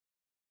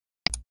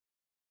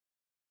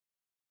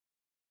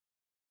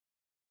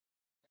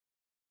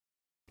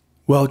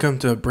Welcome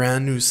to a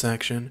brand new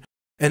section,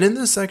 and in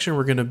this section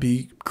we're going to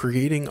be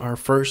creating our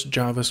first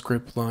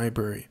JavaScript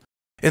library.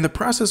 In the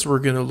process we're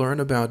going to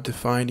learn about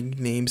defining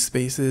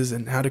namespaces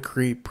and how to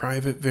create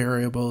private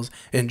variables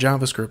in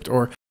JavaScript,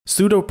 or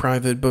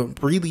pseudo-private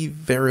but really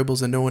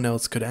variables that no one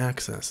else could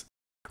access.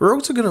 We're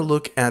also going to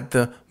look at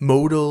the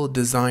modal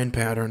design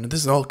pattern, and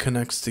this all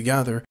connects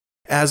together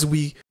as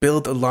we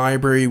build a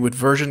library with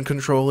version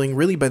controlling.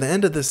 Really, by the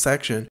end of this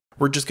section,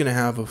 we're just going to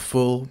have a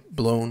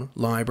full-blown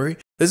library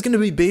that's going to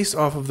be based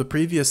off of the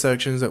previous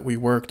sections that we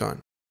worked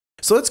on.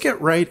 So let's get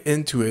right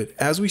into it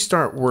as we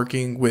start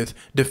working with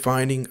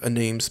defining a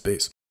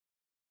namespace.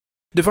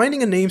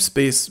 Defining a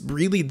namespace,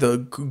 really the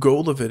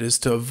goal of it is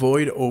to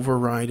avoid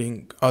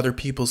overriding other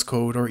people's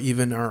code or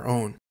even our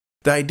own.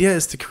 The idea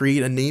is to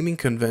create a naming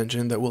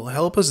convention that will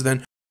help us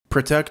then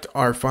protect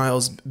our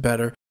files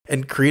better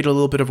and create a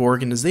little bit of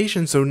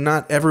organization so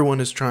not everyone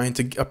is trying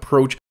to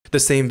approach the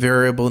same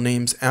variable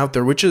names out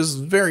there, which is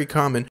very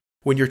common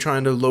when you're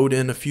trying to load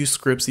in a few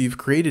scripts you've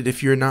created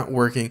if you're not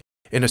working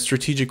in a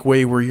strategic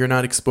way where you're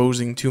not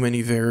exposing too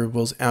many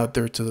variables out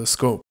there to the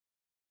scope.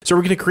 So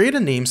we're going to create a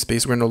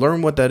namespace, we're going to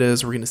learn what that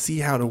is, we're going to see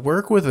how to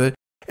work with it,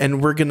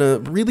 and we're going to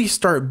really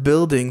start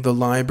building the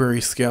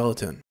library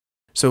skeleton.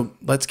 So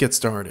let's get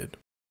started.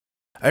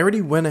 I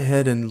already went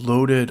ahead and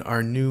loaded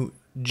our new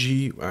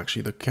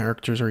actually the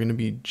characters are going to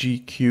be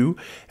GQ,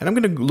 and I'm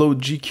going to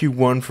load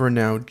GQ1 for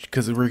now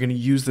because we're going to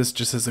use this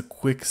just as a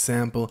quick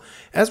sample.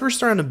 As we're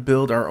starting to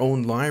build our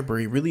own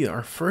library, really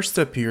our first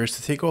step here is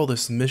to take all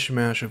this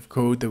mishmash of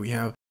code that we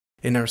have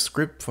in our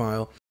script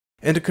file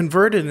and to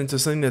convert it into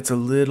something that's a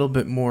little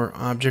bit more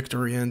object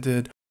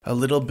oriented, a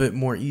little bit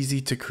more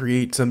easy to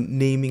create some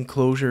naming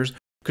closures,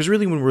 because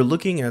really when we're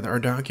looking at our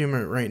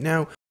document right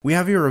now, we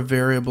have here a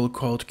variable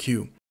called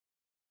Q.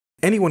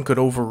 Anyone could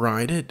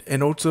override it,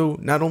 and also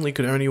not only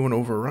could anyone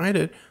override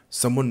it,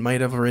 someone might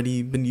have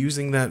already been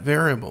using that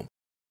variable.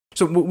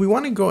 So what we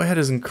want to go ahead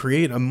is and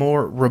create a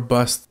more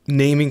robust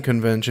naming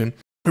convention.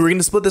 And we're going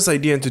to split this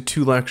idea into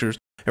two lectures.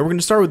 And we're going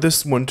to start with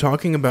this one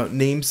talking about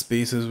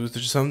namespaces, which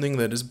is something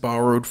that is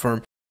borrowed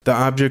from the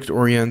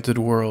object-oriented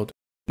world.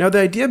 Now the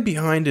idea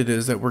behind it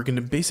is that we're going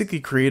to basically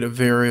create a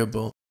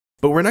variable,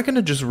 but we're not going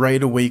to just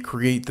right away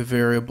create the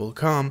variable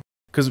com.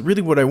 Because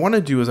really what I want to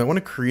do is I want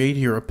to create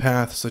here a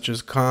path such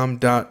as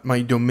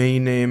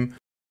com.myDomainName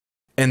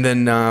and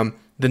then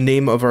the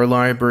name of our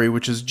library,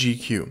 which is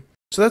GQ.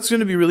 So that's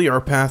going to be really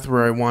our path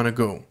where I want to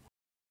go.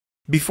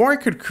 Before I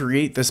could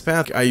create this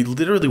path,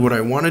 what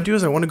I want to do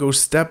is I want to go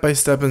step by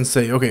step and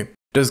say, okay,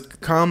 does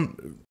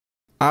com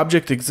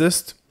object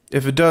exist?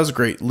 If it does,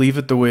 great, leave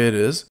it the way it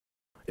is.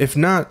 If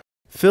not,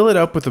 fill it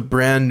up with a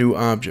brand new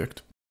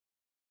object,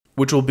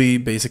 which will be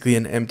basically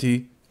an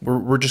empty.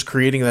 We're just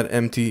creating that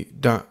empty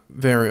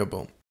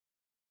variable.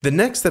 The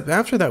next step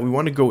after that, we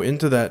want to go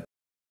into that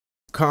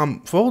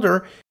com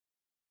folder,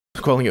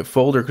 calling it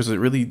folder because it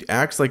really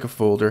acts like a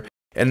folder.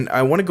 And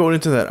I want to go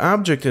into that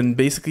object and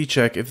basically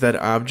check if that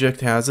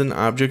object has an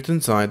object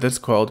inside that's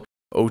called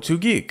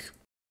O2Geek.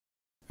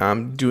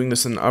 I'm doing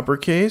this in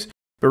uppercase,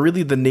 but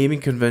really the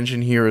naming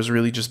convention here is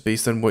really just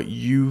based on what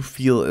you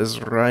feel is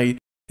right.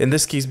 In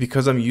this case,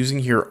 because I'm using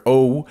here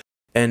O,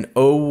 and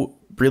O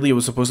really it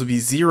was supposed to be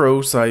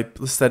 0, so I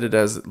set it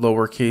as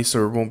lowercase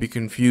so it won't be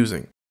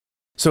confusing.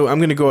 So I'm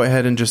going to go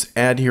ahead and just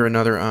add here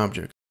another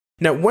object.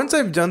 Now once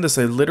I've done this,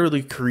 I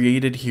literally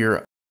created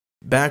here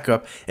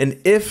backup, and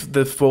if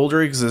the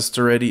folder exists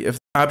already, if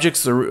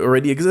objects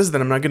already exist, then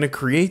I'm not going to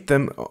create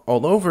them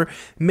all over,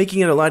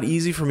 making it a lot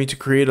easier for me to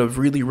create a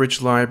really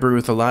rich library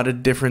with a lot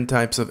of different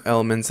types of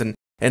elements and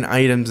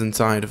items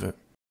inside of it.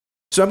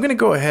 So I'm going to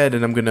go ahead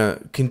and I'm going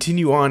to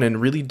continue on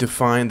and really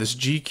define this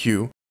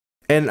GQ.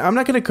 And I'm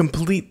not going to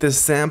complete this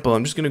sample,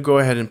 I'm just going to go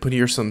ahead and put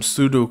here some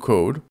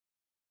pseudocode.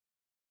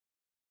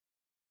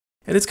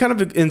 And it's kind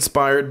of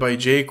inspired by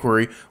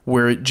jQuery,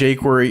 where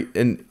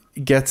jQuery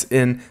gets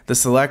in the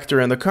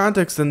selector and the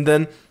context and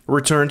then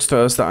returns to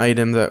us the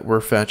item that we're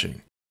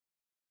fetching.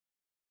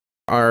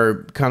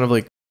 Our kind of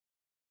like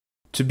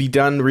to be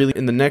done really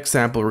in the next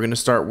sample, we're going to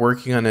start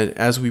working on it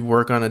as we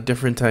work on a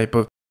different type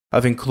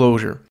of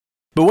enclosure.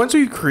 But once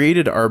we've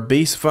created our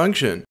base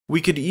function,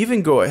 we could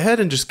even go ahead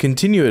and just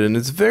continue it, and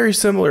it's very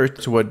similar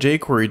to what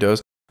jQuery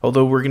does,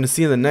 although we're going to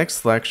see in the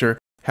next lecture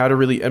how to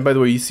really, and by the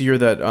way, you see here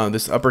that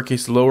this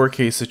uppercase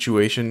lowercase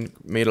situation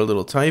made a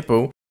little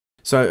typo.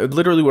 So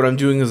literally what I'm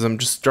doing is I'm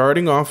just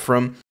starting off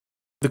from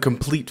the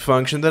complete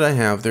function that I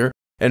have there,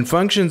 and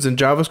functions in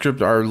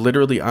JavaScript are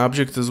literally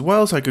objects as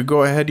well, so I could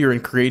go ahead here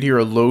and create here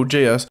a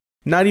load.js,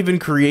 not even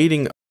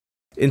creating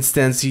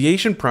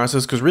instantiation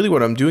process, because really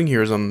what I'm doing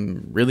here is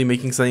I'm really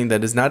making something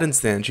that is not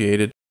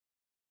instantiated.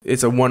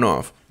 It's a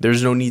one-off.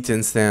 There's no need to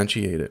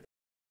instantiate it.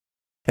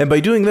 And by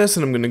doing this,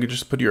 and I'm going to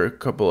just put here a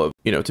couple of,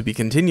 to be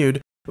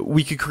continued,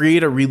 we could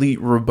create a really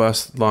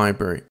robust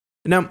library.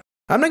 Now,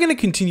 I'm not going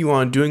to continue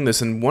on doing this,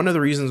 and one of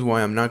the reasons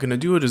why I'm not going to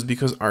do it is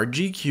because our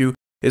GQ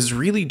is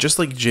really just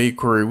like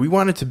jQuery. We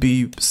want it to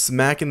be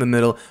smack in the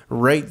middle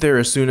right there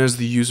as soon as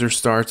the user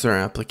starts our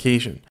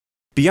application.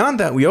 Beyond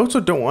that, we also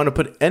don't want to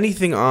put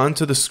anything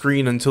onto the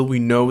screen until we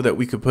know that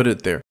we could put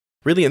it there.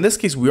 Really, in this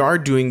case, we are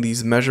doing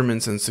these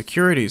measurements and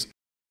securities.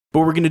 But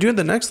what we're going to do in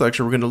the next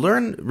lecture, we're going to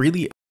learn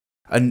really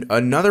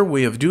another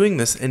way of doing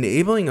this,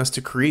 enabling us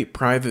to create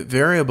private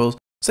variables,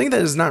 something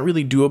that is not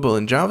really doable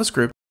in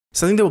JavaScript,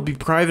 something that will be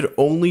private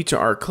only to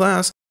our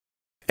class,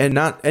 and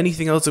not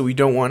anything else that we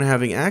don't want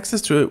having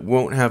access to it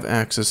won't have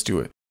access to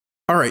it.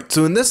 Alright,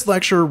 so in this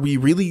lecture, we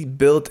really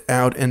built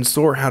out and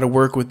saw how to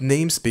work with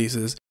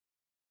namespaces.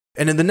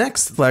 And in the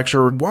next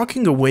lecture, we're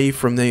walking away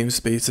from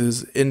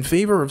namespaces in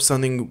favor of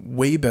something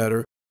way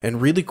better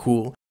and really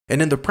cool.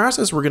 And in the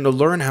process, we're going to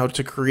learn how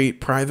to create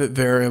private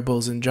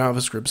variables in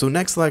JavaScript. So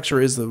next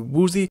lecture is the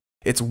woozy.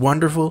 It's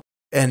wonderful,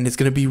 and it's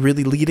going to be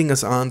really leading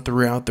us on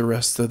throughout the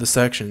rest of the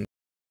section.